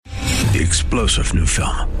the explosive new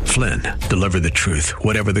film, Flynn, Deliver the Truth,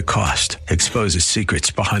 Whatever the Cost, exposes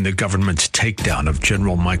secrets behind the government's takedown of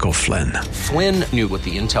General Michael Flynn. Flynn knew what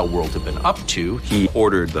the intel world had been up to. He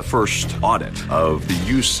ordered the first audit of the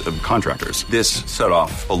use of contractors. This set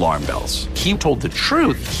off alarm bells. He told the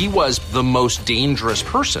truth. He was the most dangerous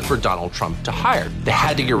person for Donald Trump to hire. They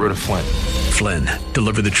had to get rid of Flynn. Flynn,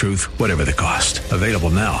 Deliver the Truth, Whatever the Cost. Available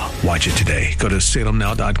now. Watch it today. Go to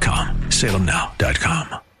salemnow.com.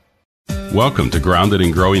 salemnow.com. Welcome to Grounded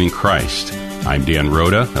and Growing in Christ. I'm Dan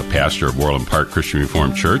Rhoda, a pastor of Orland Park Christian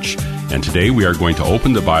Reformed Church, and today we are going to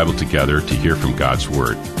open the Bible together to hear from God's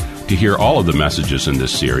Word. To hear all of the messages in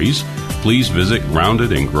this series, please visit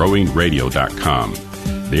groundedandgrowingradio.com.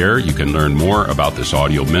 There you can learn more about this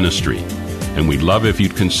audio ministry, and we'd love if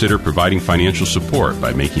you'd consider providing financial support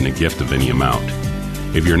by making a gift of any amount.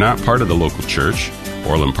 If you're not part of the local church,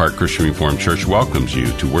 Orland Park Christian Reformed Church welcomes you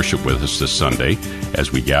to worship with us this Sunday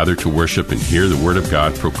as we gather to worship and hear the Word of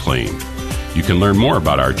God proclaimed. You can learn more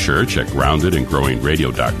about our church at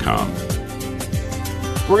groundedandgrowingradio.com.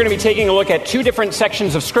 We're going to be taking a look at two different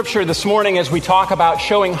sections of Scripture this morning as we talk about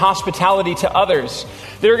showing hospitality to others.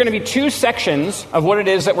 There are going to be two sections of what it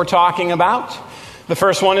is that we're talking about. The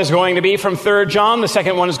first one is going to be from 3 John. The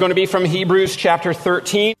second one is going to be from Hebrews chapter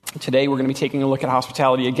 13. Today we're going to be taking a look at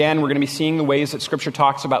hospitality again. We're going to be seeing the ways that Scripture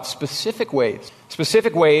talks about specific ways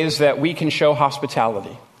that we can show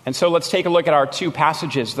hospitality. And so let's take a look at our two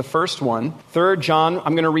passages. The first one, 3 John,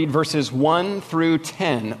 I'm going to read verses 1 through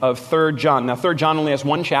 10 of 3 John. Now 3 John only has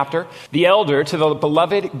one chapter. The elder to the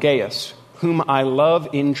beloved Gaius, whom I love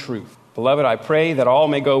in truth. Beloved, I pray that all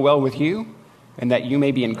may go well with you, and that you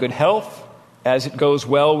may be in good health, as it goes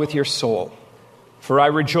well with your soul. For I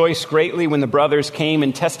rejoice greatly when the brothers came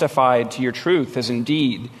and testified to your truth, as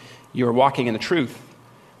indeed you are walking in the truth.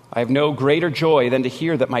 I have no greater joy than to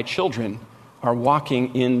hear that my children are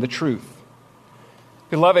walking in the truth.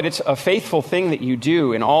 Beloved, it's a faithful thing that you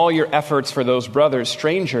do in all your efforts for those brothers,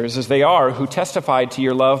 strangers as they are, who testified to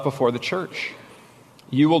your love before the church.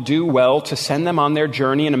 You will do well to send them on their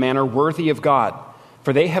journey in a manner worthy of God,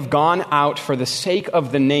 for they have gone out for the sake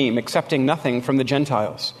of the name, accepting nothing from the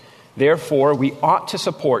Gentiles. Therefore, we ought to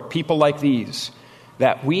support people like these,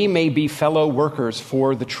 that we may be fellow workers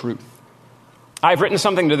for the truth. I've written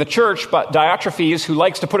something to the church, but Diotrephes, who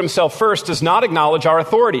likes to put himself first, does not acknowledge our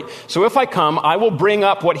authority. So if I come, I will bring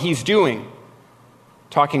up what he's doing,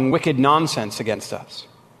 talking wicked nonsense against us.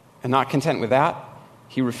 And not content with that,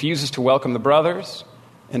 he refuses to welcome the brothers,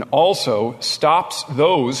 and also stops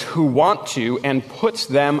those who want to and puts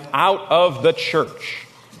them out of the church.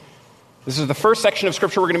 This is the first section of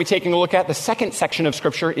Scripture we're going to be taking a look at. The second section of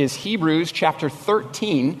Scripture is Hebrews chapter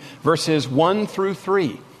 13, verses 1 through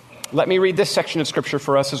 3. Let me read this section of Scripture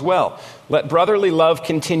for us as well. Let brotherly love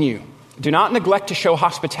continue. Do not neglect to show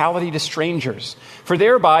hospitality to strangers, for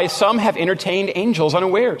thereby some have entertained angels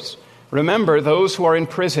unawares. Remember those who are in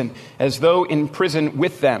prison, as though in prison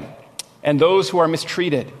with them, and those who are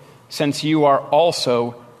mistreated, since you are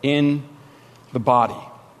also in the body.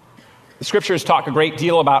 The Scriptures talk a great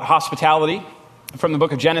deal about hospitality from the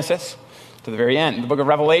book of Genesis to the very end, the book of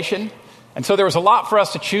Revelation. And so there was a lot for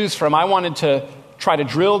us to choose from. I wanted to try to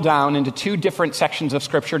drill down into two different sections of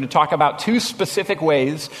Scripture to talk about two specific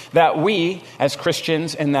ways that we as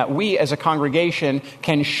Christians and that we as a congregation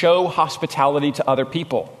can show hospitality to other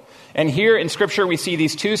people. And here in Scripture, we see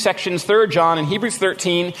these two sections, 3 John and Hebrews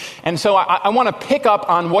 13. And so I want to pick up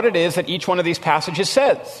on what it is that each one of these passages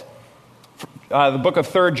says. The book of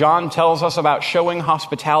 3 John tells us about showing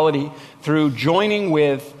hospitality through joining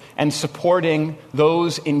with and supporting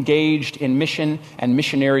those engaged in mission and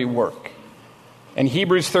missionary work. And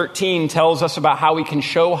Hebrews 13 tells us about how we can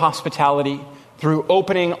show hospitality through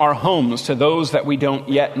opening our homes to those that we don't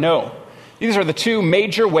yet know. These are the two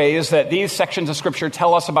major ways that these sections of Scripture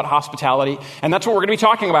tell us about hospitality, and that's what we're going to be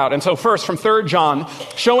talking about. And so first, from 3 John,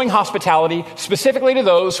 showing hospitality specifically to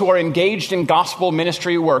those who are engaged in gospel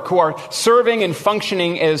ministry work, who are serving and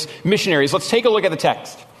functioning as missionaries. Let's take a look at the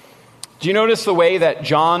text. Do you notice the way that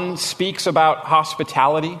John speaks about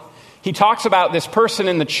hospitality? He talks about this person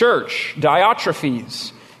in the church,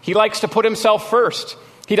 Diotrephes. He likes to put himself first.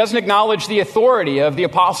 He doesn't acknowledge the authority of the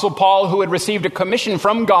Apostle Paul, who had received a commission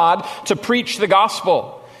from God to preach the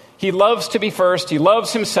gospel. He loves to be first. He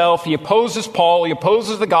loves himself. He opposes Paul. He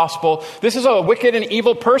opposes the gospel. This is a wicked and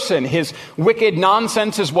evil person. His wicked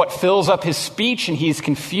nonsense is what fills up his speech, and he's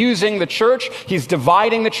confusing the church. He's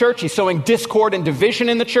dividing the church. He's sowing discord and division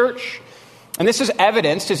in the church. And this is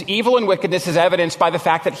evidenced, his evil and wickedness is evidenced by the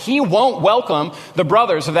fact that he won't welcome the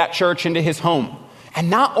brothers of that church into his home. And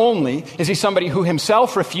not only is he somebody who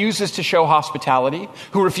himself refuses to show hospitality,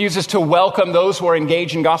 who refuses to welcome those who are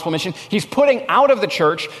engaged in gospel mission, he's putting out of the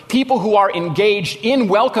church people who are engaged in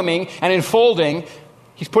welcoming and enfolding.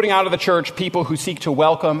 He's putting out of the church people who seek to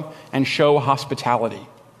welcome and show hospitality.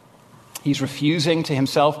 He's refusing to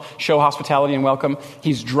himself show hospitality and welcome.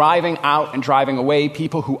 He's driving out and driving away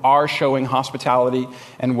people who are showing hospitality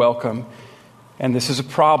and welcome. And this is a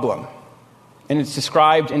problem. And it's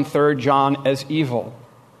described in 3 John as evil.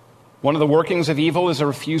 One of the workings of evil is a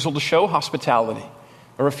refusal to show hospitality,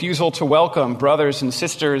 a refusal to welcome brothers and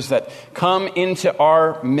sisters that come into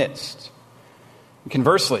our midst. And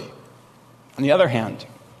conversely, on the other hand,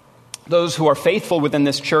 those who are faithful within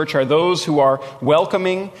this church are those who are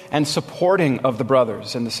welcoming and supporting of the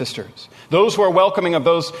brothers and the sisters. Those who are welcoming of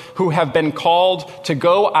those who have been called to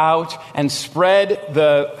go out and spread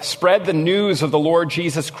the news of the Lord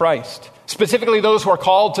Jesus Christ. Specifically those who are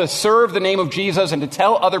called to serve the name of Jesus and to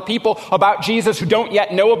tell other people about Jesus who don't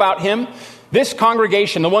yet know about him. This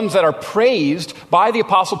congregation, the ones that are praised by the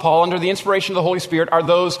Apostle Paul under the inspiration of the Holy Spirit, are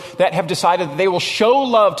those that have decided that they will show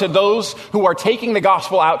love to those who are taking the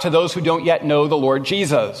gospel out to those who don't yet know the Lord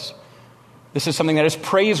Jesus. This is something that is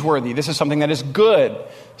praiseworthy. This is something that is good.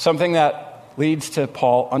 Something that leads to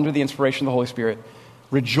Paul, under the inspiration of the Holy Spirit,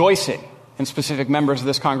 rejoicing in specific members of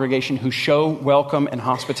this congregation who show welcome and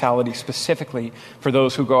hospitality specifically for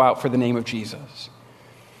those who go out for the name of Jesus.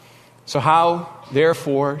 So how,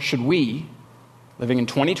 therefore, should we, living in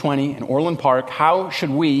 2020 in Orland Park, how should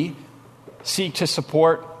we seek to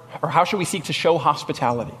support, or how should we seek to show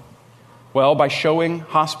hospitality? Well, by showing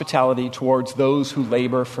hospitality towards those who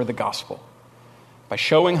labor for the gospel. By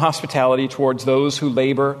showing hospitality towards those who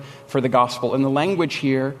labor for the gospel. And the language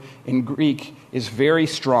here in Greek is very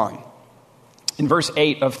strong. In verse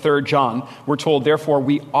 8 of 3 John, we're told, therefore,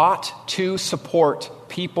 we ought to support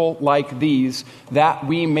people like these that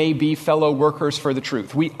we may be fellow workers for the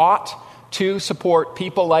truth. We ought to support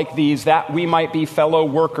people like these that we might be fellow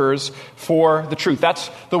workers for the truth. That's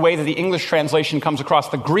the way that the English translation comes across.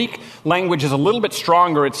 The Greek language is a little bit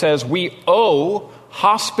stronger. It says, we owe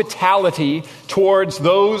hospitality towards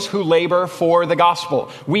those who labor for the gospel.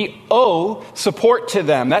 We owe support to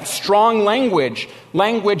them. That's strong language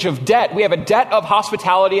of debt. We have a debt of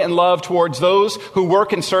hospitality and love towards those who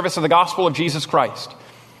work in service of the gospel of Jesus Christ.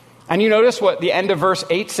 And you notice what the end of verse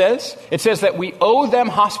 8 says? It says that we owe them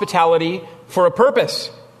hospitality for a purpose,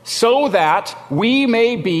 so that we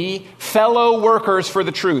may be fellow workers for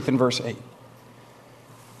the truth, in verse 8.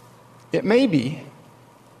 It may be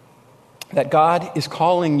that God is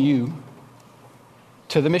calling you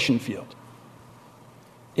to the mission field.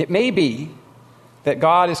 It may be that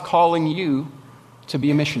God is calling you to be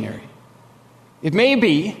a missionary. It may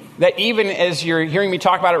be that even as you're hearing me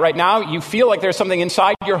talk about it right now, you feel like there's something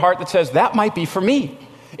inside your heart that says, that might be for me.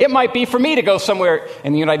 It might be for me to go somewhere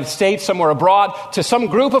in the United States, somewhere abroad, to some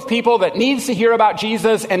group of people that needs to hear about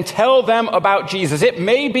Jesus and tell them about Jesus. It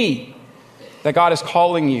may be that God is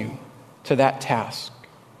calling you to that task.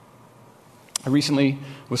 I recently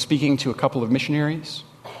was speaking to a couple of missionaries.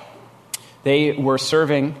 They were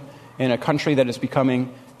serving in a country that is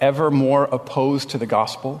becoming ever more opposed to the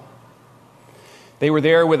gospel. They were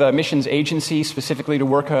there with a missions agency specifically to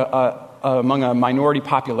work among a minority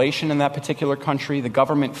population in that particular country. The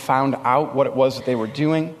government found out what it was that they were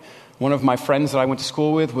doing. One of my friends that I went to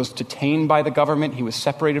school with was detained by the government. He was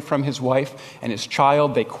separated from his wife and his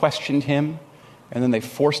child. They questioned him, and then they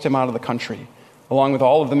forced him out of the country, along with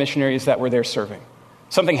all of the missionaries that were there serving.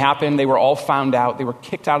 Something happened. They were all found out. They were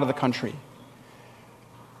kicked out of the country.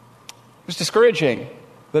 It was discouraging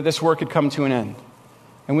that this work had come to an end.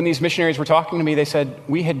 And when these missionaries were talking to me, they said,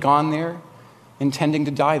 we had gone there intending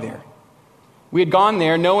to die there. We had gone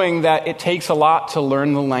there knowing that it takes a lot to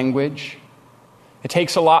learn the language. It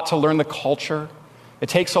takes a lot to learn the culture. It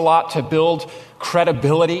takes a lot to build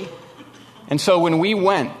credibility. And so when we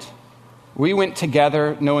went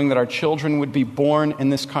together knowing that our children would be born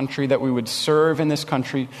in this country, that we would serve in this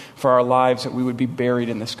country for our lives, that we would be buried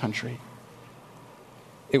in this country.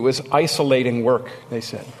 It was isolating work, they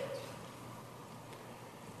said.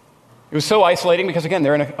 It was so isolating because, again,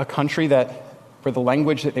 they're in a country where the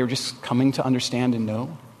language that they were just coming to understand and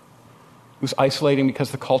know. It was isolating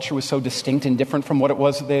because the culture was so distinct and different from what it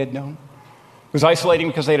was that they had known. It was isolating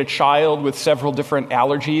because they had a child with several different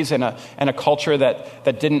allergies and a culture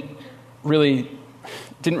that didn't really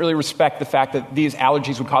respect the fact that these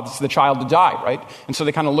allergies would cause the child to die, right? And so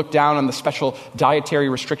they kind of looked down on the special dietary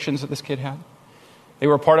restrictions that this kid had. They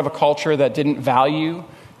were part of a culture that didn't value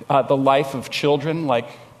the life of children like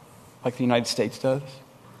the United States does.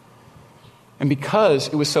 And because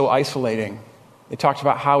it was so isolating, they talked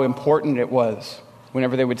about how important it was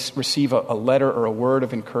whenever they would receive a letter or a word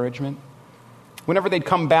of encouragement, whenever they'd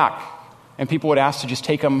come back and people would ask to just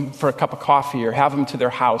take them for a cup of coffee or have them to their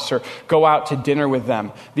house or go out to dinner with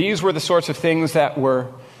them. These were the sorts of things that were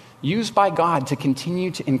used by God to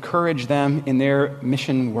continue to encourage them in their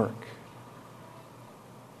mission work.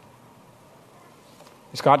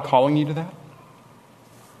 Is God calling you to that?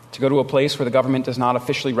 To go to a place where the government does not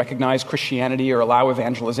officially recognize Christianity or allow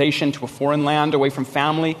evangelization to a foreign land away from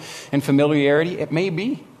family and familiarity? It may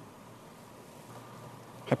be.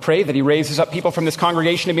 I pray that he raises up people from this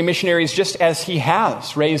congregation to be missionaries just as he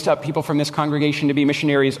has raised up people from this congregation to be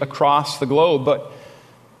missionaries across the globe. But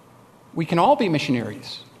we can all be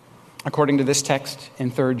missionaries, according to this text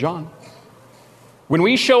in 3 John. When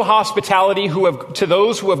we show hospitality to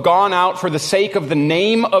those who have gone out for the sake of the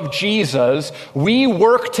name of Jesus, we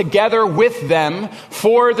work together with them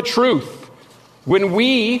for the truth. When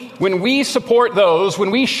we support those, when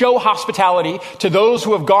we show hospitality to those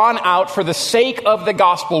who have gone out for the sake of the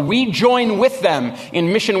gospel, we join with them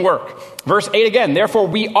in mission work. Verse 8 again, therefore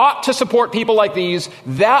we ought to support people like these,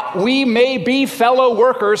 that we may be fellow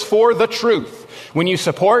workers for the truth. When you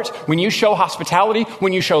support, when you show hospitality,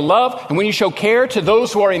 when you show love, and when you show care to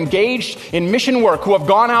those who are engaged in mission work, who have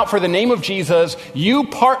gone out for the name of Jesus, you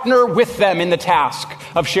partner with them in the task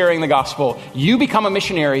of sharing the gospel. You become a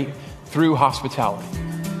missionary through hospitality.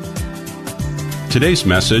 Today's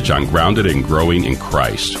message on Grounded and Growing in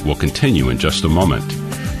Christ will continue in just a moment.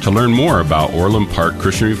 To learn more about Orland Park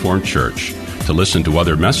Christian Reformed Church, to listen to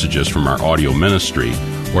other messages from our audio ministry,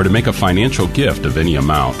 or to make a financial gift of any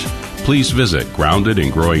amount, please visit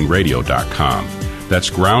groundedandgrowingradio.com. That's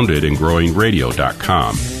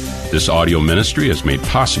groundedandgrowingradio.com. This audio ministry is made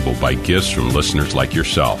possible by gifts from listeners like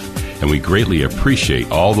yourself, and we greatly appreciate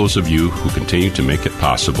all those of you who continue to make it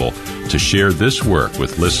possible to share this work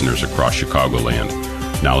with listeners across Chicagoland.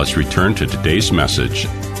 Now let's return to today's message.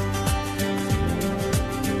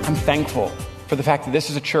 I'm thankful for the fact that this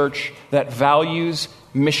is a church that values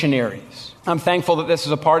missionaries. I'm thankful that this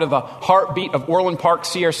is a part of the heartbeat of Orland Park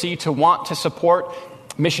CRC to want to support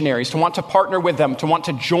missionaries, to want to partner with them, to want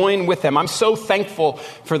to join with them. I'm so thankful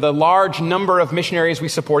for the large number of missionaries we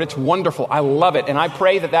support. It's wonderful. I love it. And I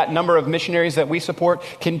pray that that number of missionaries that we support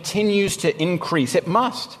continues to increase. It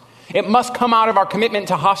must. It must come out of our commitment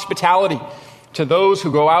to hospitality to those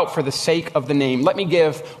who go out for the sake of the name. Let me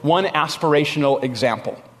give one aspirational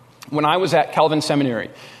example. When I was at Calvin Seminary,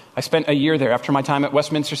 I spent a year there after my time at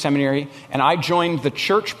Westminster Seminary, and I joined the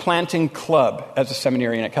church planting club as a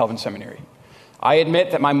seminarian at Calvin Seminary. I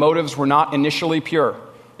admit that my motives were not initially pure.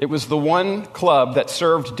 It was the one club that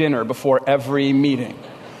served dinner before every meeting.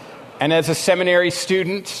 And as a seminary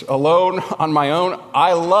student, alone on my own,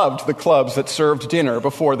 I loved the clubs that served dinner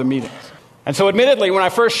before the meetings. And so admittedly, when I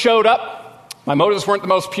first showed up, my motives weren't the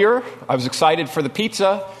most pure. I was excited for the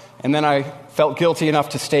pizza, and then I felt guilty enough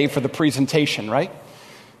to stay for the presentation, right?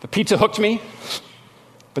 The pizza hooked me,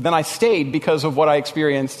 but then I stayed because of what I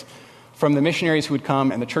experienced from the missionaries who would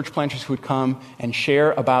come and the church planters who would come and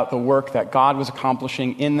share about the work that God was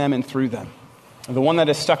accomplishing in them and through them. And the one that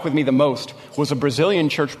has stuck with me the most was a Brazilian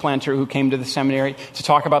church planter who came to the seminary to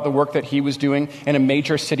talk about the work that he was doing in a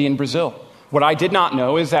major city in Brazil. What I did not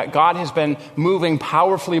know is that God has been moving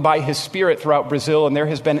powerfully by his Spirit throughout Brazil, and there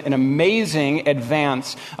has been an amazing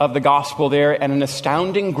advance of the gospel there and an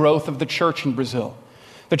astounding growth of the church in Brazil.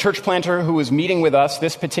 The church planter who was meeting with us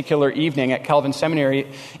this particular evening at Calvin Seminary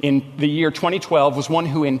in the year 2012 was one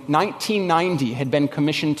who in 1990 had been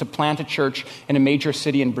commissioned to plant a church in a major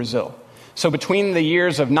city in Brazil. So between the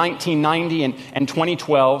years of 1990 and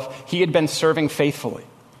 2012, he had been serving faithfully.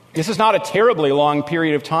 This is not a terribly long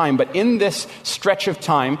period of time, but in this stretch of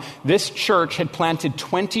time, this church had planted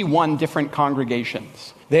 21 different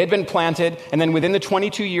congregations. They had been planted, and then within the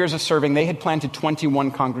 22 years of serving, they had planted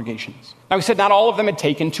 21 congregations. Now, we said not all of them had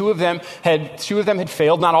taken. Two of them had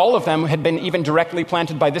failed. Not all of them had been even directly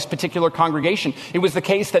planted by this particular congregation. It was the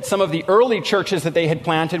case that some of the early churches that they had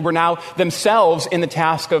planted were now themselves in the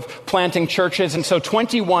task of planting churches. And so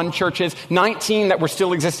 21 churches, 19 that were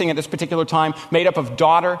still existing at this particular time, made up of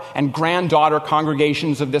daughter and granddaughter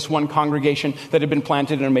congregations of this one congregation that had been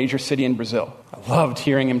planted in a major city in Brazil. I loved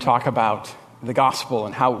hearing him talk about the gospel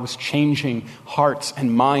and how it was changing hearts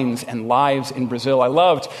and minds and lives in Brazil. I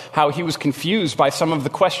loved how he was confused by some of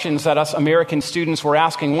the questions that us American students were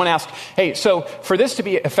asking. One asked, hey, so for this to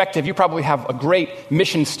be effective, you probably have a great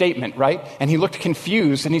mission statement, right? And he looked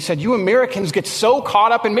confused and he said, you Americans get so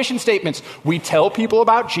caught up in mission statements. We tell people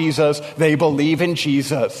about Jesus, they believe in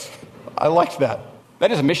Jesus. I liked that.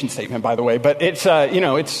 That is a mission statement, by the way, but it's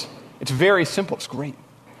very simple. It's great.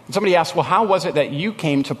 And somebody asked, well, how was it that you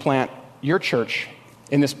came to plant your church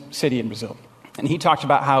in this city in Brazil? And he talked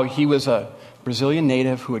about how he was a Brazilian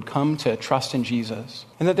native who had come to trust in Jesus,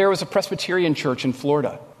 and that there was a Presbyterian church in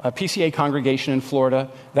Florida, a PCA congregation in Florida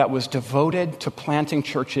that was devoted to planting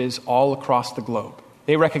churches all across the globe.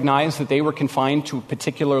 They recognized that they were confined to a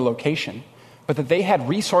particular location, but that they had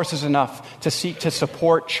resources enough to seek to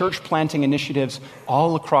support church planting initiatives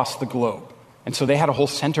all across the globe. And so they had a whole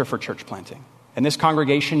center for church planting. And this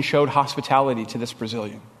congregation showed hospitality to this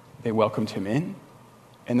Brazilian. They welcomed him in,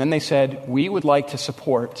 and then they said, we would like to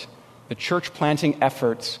support the church planting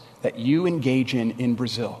efforts that you engage in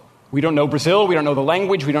Brazil. We don't know Brazil, we don't know the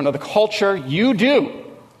language, we don't know the culture. You do,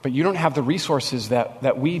 but you don't have the resources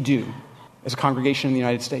that we do as a congregation in the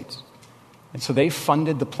United States. And so they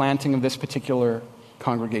funded the planting of this particular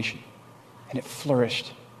congregation, and it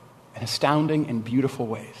flourished in astounding and beautiful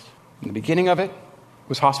ways. And the beginning of it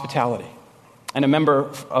was hospitality. And a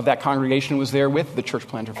member of that congregation was there with the church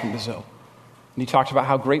planter from Brazil. And he talked about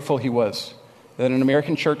how grateful he was that an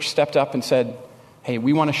American church stepped up and said, hey,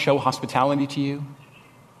 we want to show hospitality to you.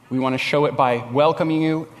 We want to show it by welcoming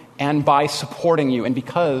you and by supporting you. And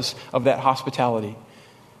because of that hospitality,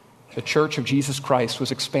 the Church of Jesus Christ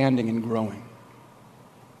was expanding and growing.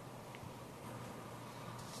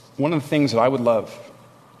 One of the things that I would love,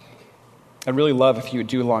 I'd really love if you would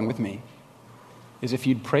do along with me, is if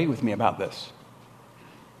you'd pray with me about this.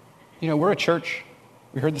 You know, we're a church,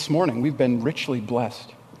 we heard this morning, we've been richly blessed.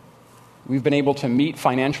 We've been able to meet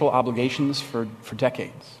financial obligations for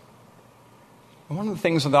decades. And one of the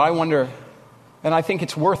things that I wonder, and I think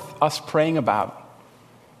it's worth us praying about,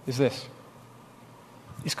 is this.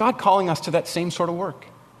 Is God calling us to that same sort of work?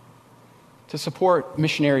 To support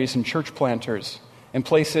missionaries and church planters in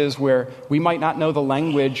places where we might not know the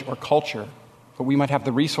language or culture, but we might have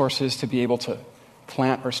the resources to be able to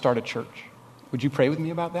plant or start a church. Would you pray with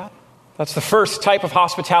me about that? That's the first type of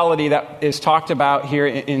hospitality that is talked about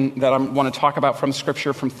here that I want to talk about from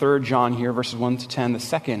Scripture, from 3 John here, verses 1 to 10. The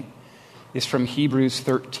second is from Hebrews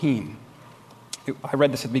 13. I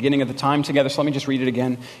read this at the beginning of the time together, so let me just read it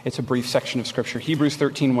again. It's a brief section of Scripture. Hebrews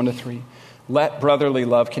 13, 1 to 3. Let brotherly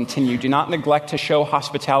love continue. Do not neglect to show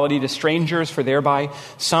hospitality to strangers, for thereby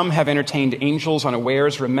some have entertained angels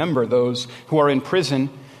unawares. Remember those who are in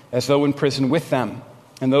prison as though in prison with them,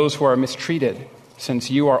 and those who are mistreated,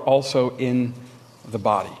 since you are also in the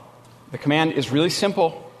body. The command is really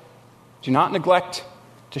simple. Do not neglect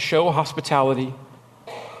to show hospitality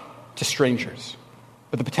to strangers.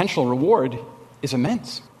 But the potential reward is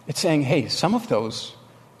immense. It's saying, hey, some of those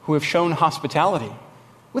who have shown hospitality,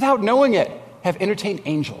 without knowing it, have entertained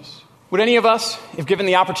angels. Would any of us, if given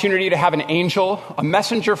the opportunity to have an angel, a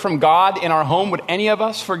messenger from God in our home, would any of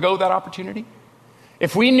us forgo that opportunity?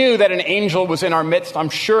 If we knew that an angel was in our midst, I'm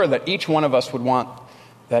sure that each one of us would want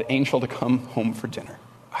that angel to come home for dinner.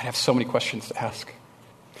 I'd have so many questions to ask.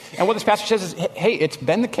 And what this passage says is, hey, it's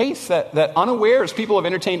been the case that unawares people have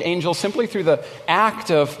entertained angels simply through the act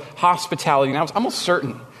of hospitality. Now, I was almost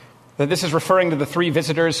certain that this is referring to the three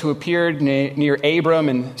visitors who appeared near Abram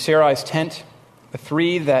and Sarai's tent, the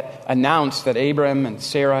three that announced that Abraham and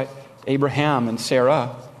Sarah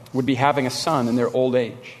would be having a son in their old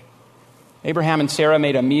age. Abraham and Sarah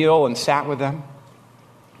made a meal and sat with them.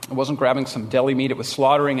 It wasn't grabbing some deli meat. It was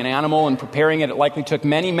slaughtering an animal and preparing it. It likely took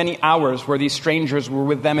many, many hours where these strangers were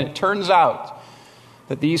with them. And it turns out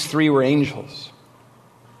that these three were angels.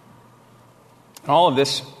 And all of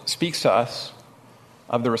this speaks to us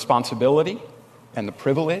of the responsibility and the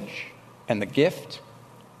privilege and the gift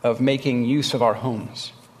of making use of our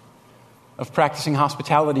homes, of practicing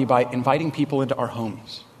hospitality by inviting people into our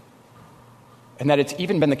homes. And that it's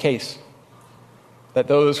even been the case that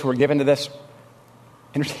those who are given to this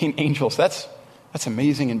entertain angels. That's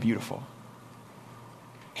amazing and beautiful.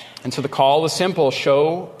 And so the call is simple.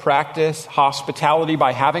 Show, practice hospitality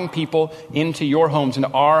by having people into your homes, into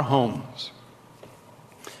our homes.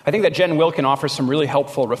 I think that Jen Wilkin offers some really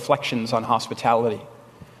helpful reflections on hospitality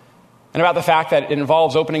and about the fact that it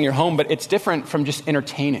involves opening your home, but it's different from just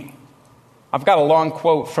entertaining. I've got a long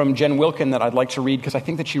quote from Jen Wilkin that I'd like to read because I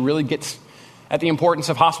think that she really gets at the importance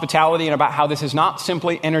of hospitality and about how this is not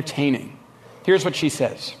simply entertaining. Here's what she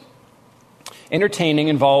says. Entertaining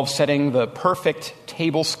involves setting the perfect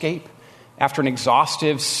tablescape after an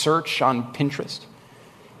exhaustive search on Pinterest.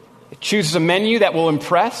 It chooses a menu that will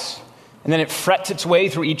impress, and then it frets its way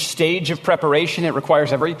through each stage of preparation. It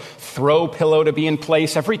requires every throw pillow to be in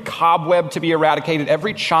place, every cobweb to be eradicated,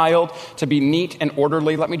 every child to be neat and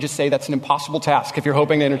orderly. Let me just say that's an impossible task if you're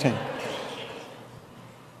hoping to entertain.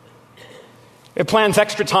 It plans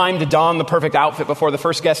extra time to don the perfect outfit before the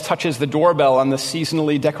first guest touches the doorbell on the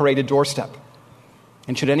seasonally decorated doorstep.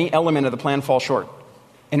 And should any element of the plan fall short,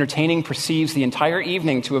 entertaining perceives the entire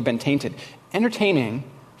evening to have been tainted. Entertaining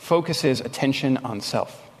focuses attention on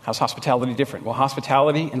self. How's hospitality different? Well,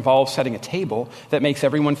 hospitality involves setting a table that makes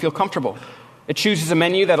everyone feel comfortable. It chooses a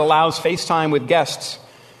menu that allows FaceTime with guests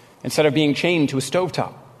instead of being chained to a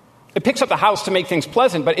stovetop. It picks up the house to make things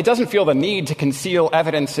pleasant, but it doesn't feel the need to conceal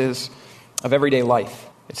evidences of everyday life.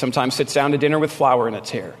 It sometimes sits down to dinner with flour in its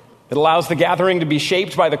hair. It allows the gathering to be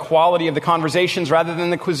shaped by the quality of the conversations rather than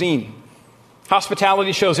the cuisine.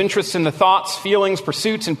 Hospitality shows interest in the thoughts, feelings,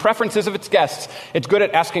 pursuits, and preferences of its guests. It's good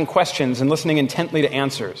at asking questions and listening intently to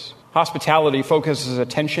answers. Hospitality focuses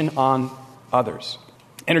attention on others.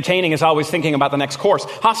 Entertaining is always thinking about the next course.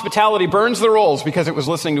 Hospitality burns the rolls because it was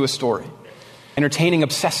listening to a story. Entertaining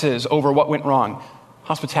obsesses over what went wrong.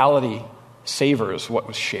 Hospitality savors what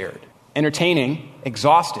was shared. Entertaining,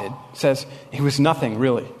 exhausted, says, it was nothing,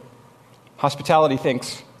 really. Hospitality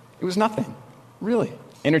thinks, it was nothing, really.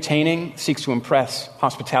 Entertaining seeks to impress.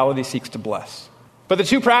 Hospitality seeks to bless. But the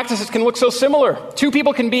two practices can look so similar. Two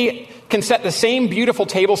people can set the same beautiful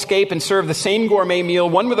tablescape and serve the same gourmet meal,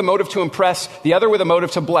 one with a motive to impress, the other with a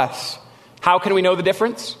motive to bless. How can we know the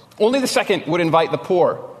difference? Only the second would invite the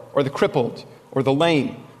poor, or the crippled, or the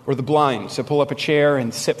lame, or the blind to pull up a chair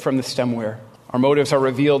and sip from the stemware. Our motives are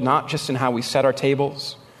revealed not just in how we set our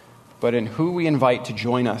tables, but in who we invite to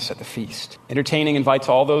join us at the feast. Entertaining invites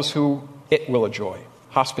all those who it will enjoy.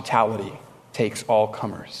 Hospitality takes all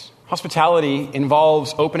comers. Hospitality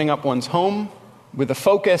involves opening up one's home with the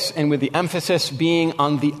focus and with the emphasis being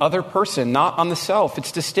on the other person, not on the self.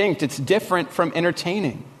 It's distinct. It's different from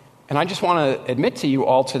entertaining. And I just want to admit to you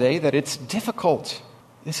all today that it's difficult.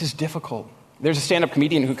 This is difficult. There's a stand-up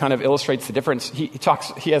comedian who kind of illustrates the difference. He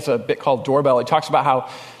has a bit called Doorbell. He talks about how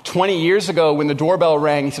 20 years ago when the doorbell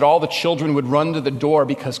rang, he said all the children would run to the door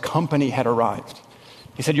because company had arrived.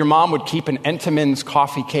 He said your mom would keep an Entenmann's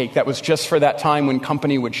coffee cake that was just for that time when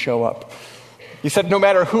company would show up. He said no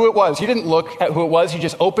matter who it was, you didn't look at who it was, you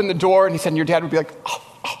just opened the door, and he said and your dad would be like,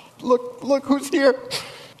 look who's here.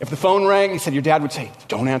 If the phone rang, he said your dad would say,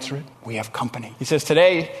 don't answer it, we have company. He says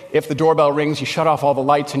today, if the doorbell rings, you shut off all the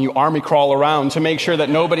lights and you army crawl around to make sure that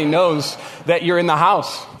nobody knows that you're in the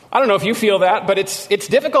house. I don't know if you feel that, but it's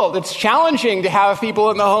difficult. It's challenging to have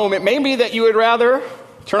people in the home. It may be that you would rather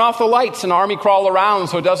turn off the lights and army crawl around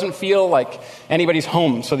so it doesn't feel like anybody's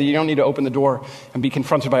home, so that you don't need to open the door and be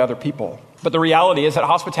confronted by other people. But the reality is that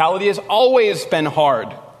hospitality has always been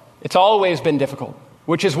hard. It's always been difficult,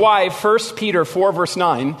 which is why 1 Peter 4 verse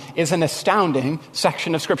 9 is an astounding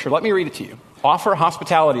section of Scripture. Let me read it to you. Offer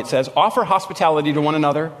hospitality, it says, offer hospitality to one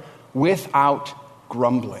another without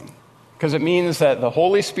grumbling. Because it means that the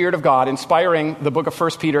Holy Spirit of God, inspiring the book of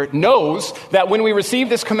 1 Peter, knows that when we receive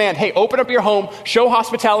this command, hey, open up your home, show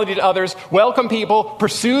hospitality to others, welcome people,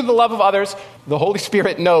 pursue the love of others, the Holy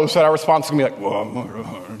Spirit knows that our response is going to be like,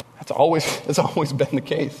 whoa. That's always been the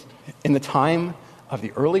case. In the time of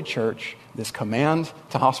the early church, this command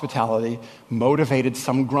to hospitality motivated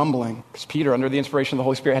some grumbling. Because Peter, under the inspiration of the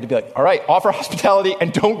Holy Spirit, had to be like, all right, offer hospitality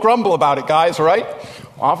and don't grumble about it, guys, all right?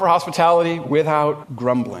 Offer hospitality without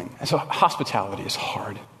grumbling. And so hospitality is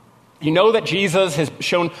hard. You know that Jesus has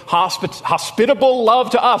shown hospitable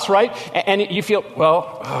love to us, right? And you feel,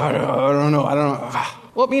 well, I don't know.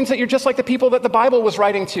 Well, it means that you're just like the people that the Bible was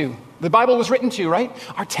writing to. The Bible was written to, right?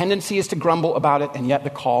 Our tendency is to grumble about it, and yet the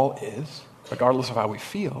call is, regardless of how we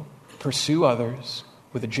feel, pursue others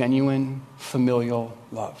with a genuine, familial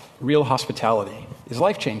love. Real hospitality is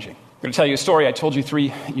life-changing. I'm going to tell you a story I told you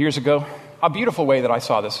 3 years ago. A beautiful way that I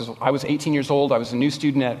saw this is I was 18 years old. I was a new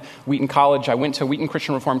student at Wheaton College. I went to Wheaton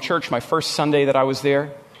Christian Reformed Church my first Sunday that I was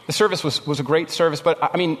there. The service was a great service, but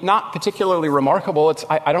I mean, not particularly remarkable.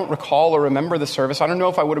 I don't recall or remember the service. I don't know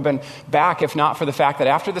if I would have been back if not for the fact that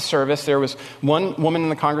after the service, there was one woman in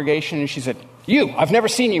the congregation, and she said, I've never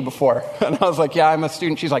seen you before. And I was like, yeah, I'm a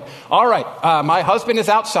student. She's like, all right, my husband is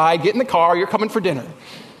outside. Get in the car. You're coming for dinner.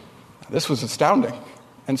 This was astounding.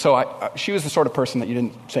 And so she was the sort of person that you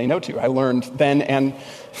didn't say no to. I learned then and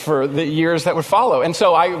for the years that would follow. And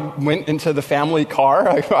so I went into the family car.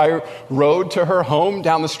 I rode to her home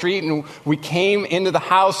down the street, and we came into the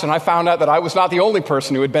house, and I found out that I was not the only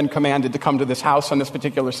person who had been commanded to come to this house on this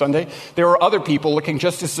particular Sunday. There were other people looking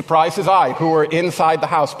just as surprised as I who were inside the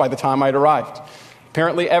house by the time I'd arrived.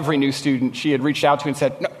 Apparently every new student she had reached out to and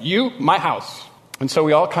said, no, my house. And so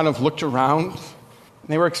we all kind of looked around.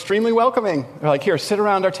 They were extremely welcoming. They're like, here, sit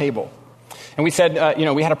around our table. And we said,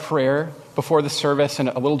 we had a prayer before the service and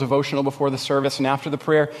a little devotional before the service. And after the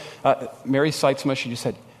prayer, Mary Seitzma, she just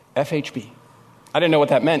said, FHB. I didn't know what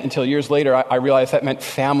that meant until years later. I realized that meant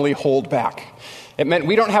family hold back. It meant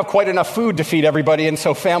we don't have quite enough food to feed everybody. And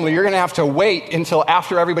so family, you're going to have to wait until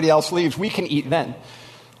after everybody else leaves. We can eat then.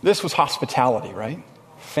 This was hospitality, right?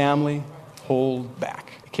 Family hold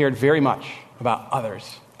back. I cared very much about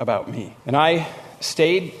others, about me. And I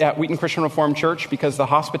stayed at Wheaton Christian Reformed Church because of the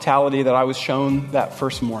hospitality that I was shown that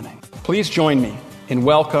first morning. Please join me in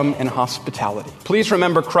welcome and hospitality. Please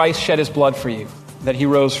remember Christ shed his blood for you, that he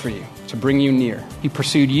rose for you to bring you near. He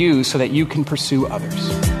pursued you so that you can pursue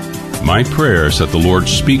others. My prayer is that the Lord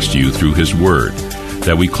speaks to you through his word,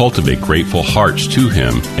 that we cultivate grateful hearts to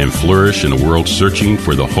him and flourish in a world searching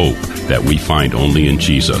for the hope that we find only in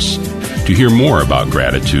Jesus. To hear more about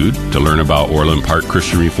gratitude, to learn about Orland Park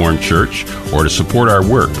Christian Reformed Church, or to support our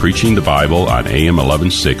work preaching the Bible on AM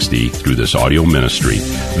 1160 through this audio ministry,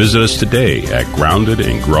 visit us today at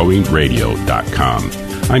groundedandgrowingradio.com.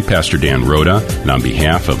 I'm Pastor Dan Rhoda, and on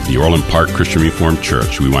behalf of the Orland Park Christian Reformed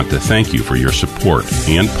Church, we want to thank you for your support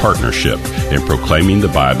and partnership in proclaiming the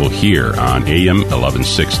Bible here on AM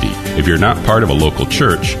 1160. If you're not part of a local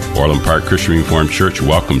church, Orland Park Christian Reformed Church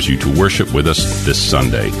welcomes you to worship with us this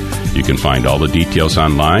Sunday. You can find all the details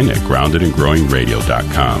online at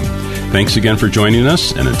groundedandgrowingradio.com. Thanks again for joining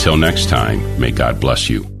us, and until next time, may God bless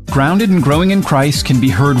you. Grounded and Growing in Christ can be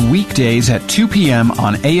heard weekdays at 2 p.m.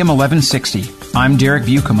 on AM 1160. I'm Derek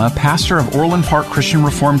Buikema, pastor of Orland Park Christian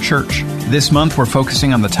Reformed Church. This month we're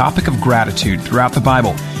focusing on the topic of gratitude throughout the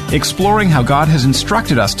Bible, exploring how God has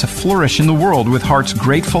instructed us to flourish in the world with hearts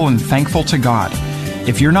grateful and thankful to God.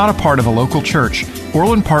 If you're not a part of a local church,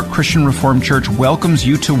 Orland Park Christian Reformed Church welcomes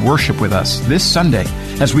you to worship with us this Sunday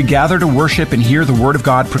as we gather to worship and hear the Word of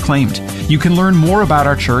God proclaimed. You can learn more about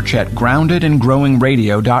our church at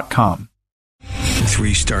groundedandgrowingradio.com.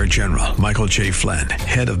 3-star General Michael J. Flynn,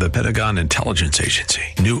 head of the Pentagon Intelligence Agency,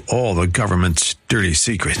 knew all the government's dirty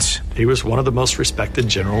secrets. He was one of the most respected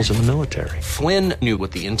generals in the military. Flynn knew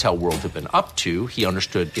what the intel world had been up to. He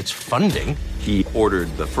understood its funding. He ordered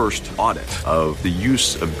the first audit of the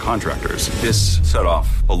use of contractors. This set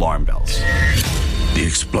off alarm bells. The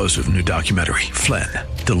explosive new documentary, Flynn,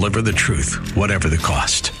 Deliver the Truth, Whatever the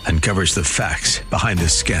Cost, uncovers the facts behind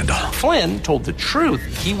this scandal. Flynn told the truth.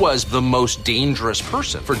 He was the most dangerous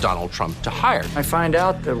person for Donald Trump to hire. I find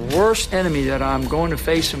out the worst enemy that I'm going to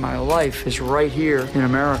face in my life is right here in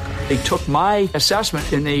America. They took my assessment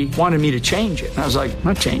and they wanted me to change it. And I was like, I'm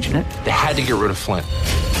not changing it. They had to get rid of Flynn.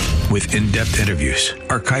 With in-depth interviews,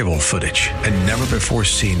 archival footage, and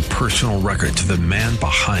never-before-seen personal records of the man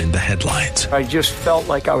behind the headlines. I just felt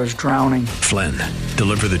like I was drowning. Flynn,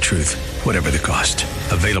 Deliver the Truth, Whatever the Cost.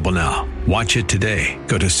 Available now. Watch it today.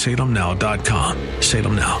 Go to salemnow.com.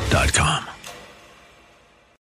 salemnow.com.